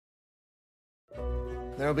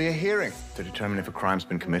There'll be a hearing to determine if a crime's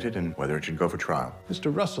been committed and whether it should go for trial.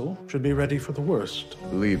 Mr. Russell should be ready for the worst.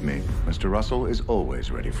 Believe me, Mr. Russell is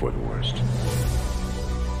always ready for the worst.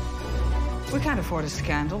 We can't afford a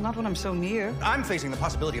scandal, not when I'm so near. I'm facing the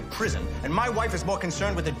possibility of prison, and my wife is more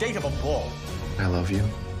concerned with the date of a ball. I love you.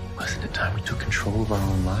 Wasn't it time we took control of our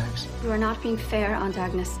own lives? You are not being fair, Aunt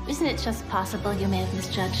Agnes. Isn't it just possible you may have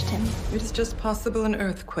misjudged him? It is just possible an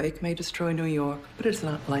earthquake may destroy New York, but it's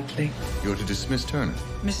not likely. You're to dismiss Turner.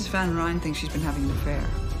 Mrs. Van Ryn thinks she's been having an affair.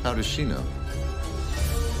 How does she know?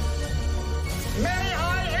 May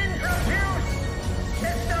I introduce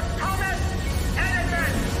Mr. Thomas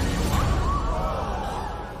Edison?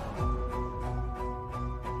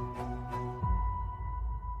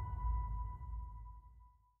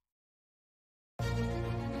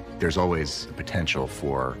 There's always the potential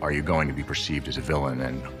for, are you going to be perceived as a villain,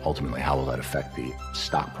 and ultimately, how will that affect the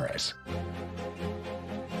stock price?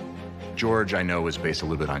 George, I know, was based a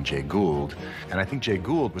little bit on Jay Gould, and I think Jay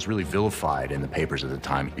Gould was really vilified in the papers at the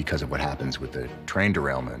time because of what happens with the train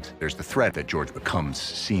derailment. There's the threat that George becomes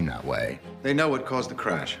seen that way. They know what caused the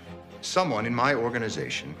crash. Someone in my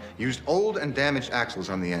organization used old and damaged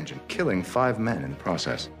axles on the engine, killing 5 men in the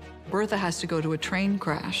process. Bertha has to go to a train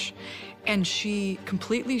crash, and she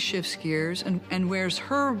completely shifts gears and wears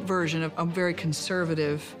her version of a very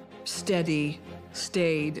conservative, steady,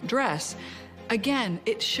 staid dress. Again,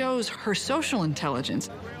 it shows her social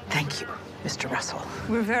intelligence. Thank you, Mr. Russell.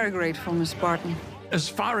 We're very grateful, Miss Barton. As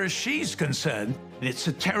far as she's concerned, it's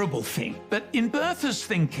a terrible thing. But in Bertha's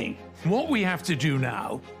thinking, what we have to do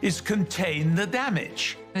now is contain the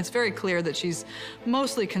damage. It's very clear that she's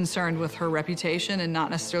mostly concerned with her reputation and not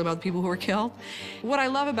necessarily about the people who were killed. What I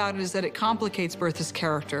love about it is that it complicates Bertha's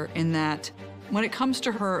character in that when it comes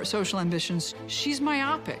to her social ambitions, she's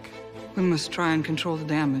myopic. We must try and control the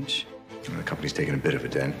damage. The company's taken a bit of a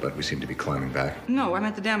dent, but we seem to be climbing back. No, I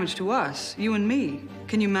meant the damage to us, you and me.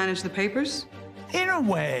 Can you manage the papers? In a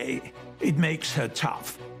way, it makes her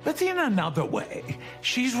tough. But in another way,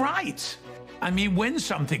 she's right. I mean, when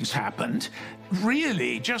something's happened,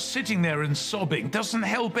 really, just sitting there and sobbing doesn't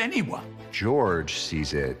help anyone. George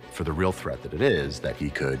sees it for the real threat that it is, that he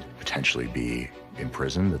could potentially be in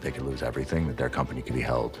prison, that they could lose everything, that their company could be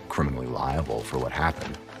held criminally liable for what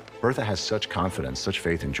happened. Bertha has such confidence, such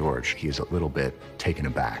faith in George, he is a little bit taken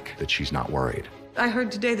aback that she's not worried. I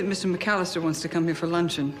heard today that Mr. McAllister wants to come here for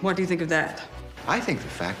luncheon. What do you think of that? I think the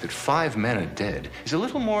fact that 5 men are dead is a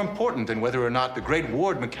little more important than whether or not the great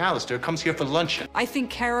Ward McAllister comes here for luncheon. I think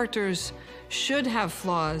characters should have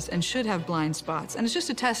flaws and should have blind spots, and it's just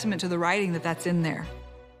a testament to the writing that that's in there.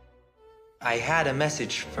 I had a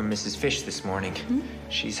message from Mrs. Fish this morning.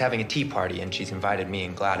 She's having a tea party, and she's invited me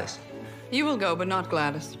and Gladys. You will go, but not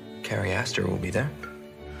Gladys. Carrie Astor will be there.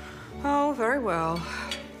 Oh, very well.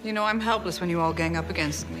 You know, I'm helpless when you all gang up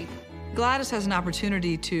against me. Gladys has an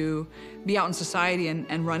opportunity to be out in society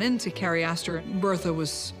and run into Carrie Astor. Bertha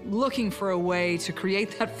was looking for a way to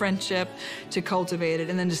create that friendship, to cultivate it,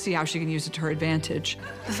 and then to see how she can use it to her advantage.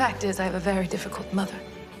 The fact is, I have a very difficult mother.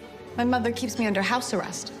 My mother keeps me under house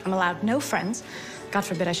arrest. I'm allowed no friends. God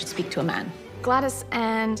forbid I should speak to a man. Gladys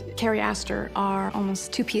and Carrie Astor are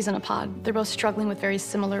almost 2 peas in a pod. They're both struggling with very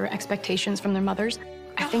similar expectations from their mothers.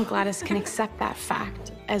 I think Gladys can accept that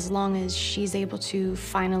fact as long as she's able to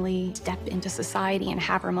finally step into society and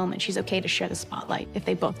have her moment. She's okay to share the spotlight if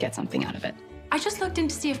they both get something out of it. I just looked in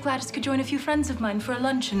to see if Gladys could join a few friends of mine for a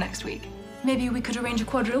luncheon next week. Maybe we could arrange a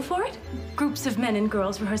quadrille for it? Groups of men and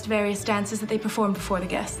girls rehearsed various dances that they performed before the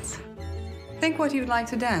guests. Think what you'd like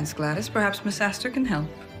to dance, Gladys. Perhaps Miss Astor can help.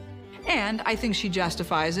 And I think she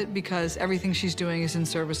justifies it because everything she's doing is in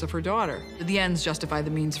service of her daughter. The ends justify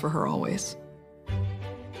the means for her always.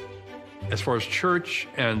 As far as Church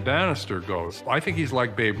and Bannister goes, I think he's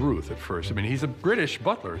like Babe Ruth at first. I mean, he's a British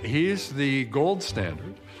butler. He's the gold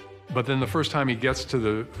standard. But then the first time he gets to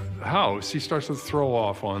the house, he starts to throw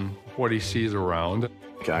off on what he sees around.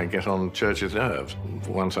 I get on Church's nerves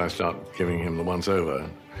once I start giving him the once-over,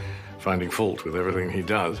 finding fault with everything he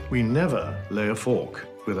does. We never lay a fork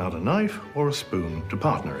without a knife or a spoon to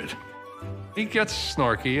partner it. He gets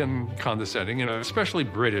snarky and condescending in an especially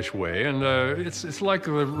British way, and it's like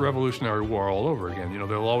the Revolutionary War all over again. You know,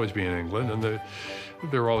 they'll always be in England, and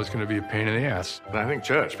they're always going to be a pain in the ass. But I think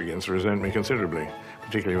Church begins to resent me considerably,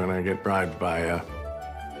 particularly when I get bribed by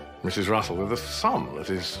Mrs. Russell with a sum that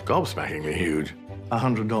is gobsmackingly huge.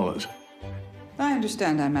 $100. I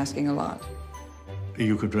understand I'm asking a lot.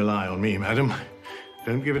 You could rely on me, madam.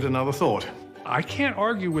 Don't give it another thought. I can't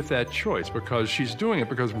argue with that choice because she's doing it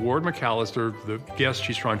because Ward McAllister, the guest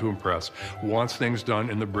she's trying to impress, wants things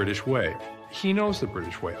done in the British way. He knows the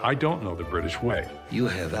British way. I don't know the British way. You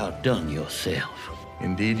have outdone yourself.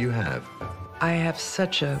 Indeed you have. I have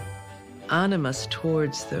such a animus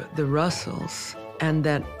towards the Russells, and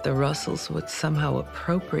that the Russells would somehow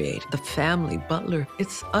appropriate the family butler.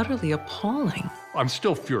 It's utterly appalling. I'm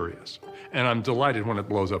still furious, and I'm delighted when it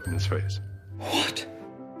blows up in his face. What?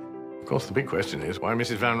 Of course, the big question is why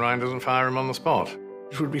Mrs. Van Ryn doesn't fire him on the spot.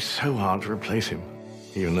 It would be so hard to replace him,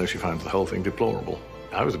 even though she finds the whole thing deplorable.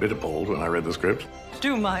 I was a bit appalled when I read the script.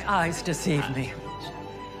 Do my eyes deceive me?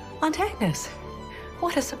 Aunt Agnes,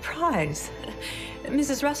 what a surprise.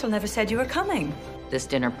 Mrs. Russell never said you were coming. This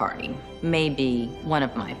dinner party may be one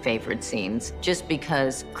of my favorite scenes, just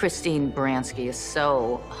because Christine Baranski is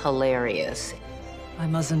so hilarious. I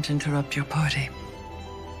mustn't interrupt your party.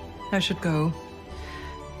 I should go.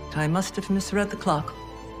 I must have misread the clock.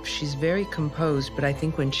 She's very composed, but I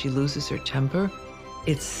think when she loses her temper,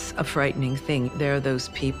 it's a frightening thing. There are those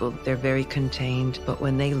people, they're very contained, but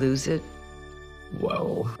when they lose it,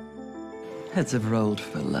 whoa. Heads have rolled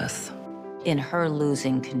for less. In her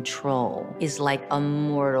losing control is like a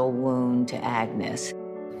mortal wound to Agnes.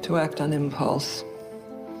 To act on impulse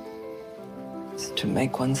is to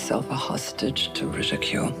make oneself a hostage to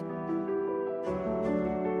ridicule.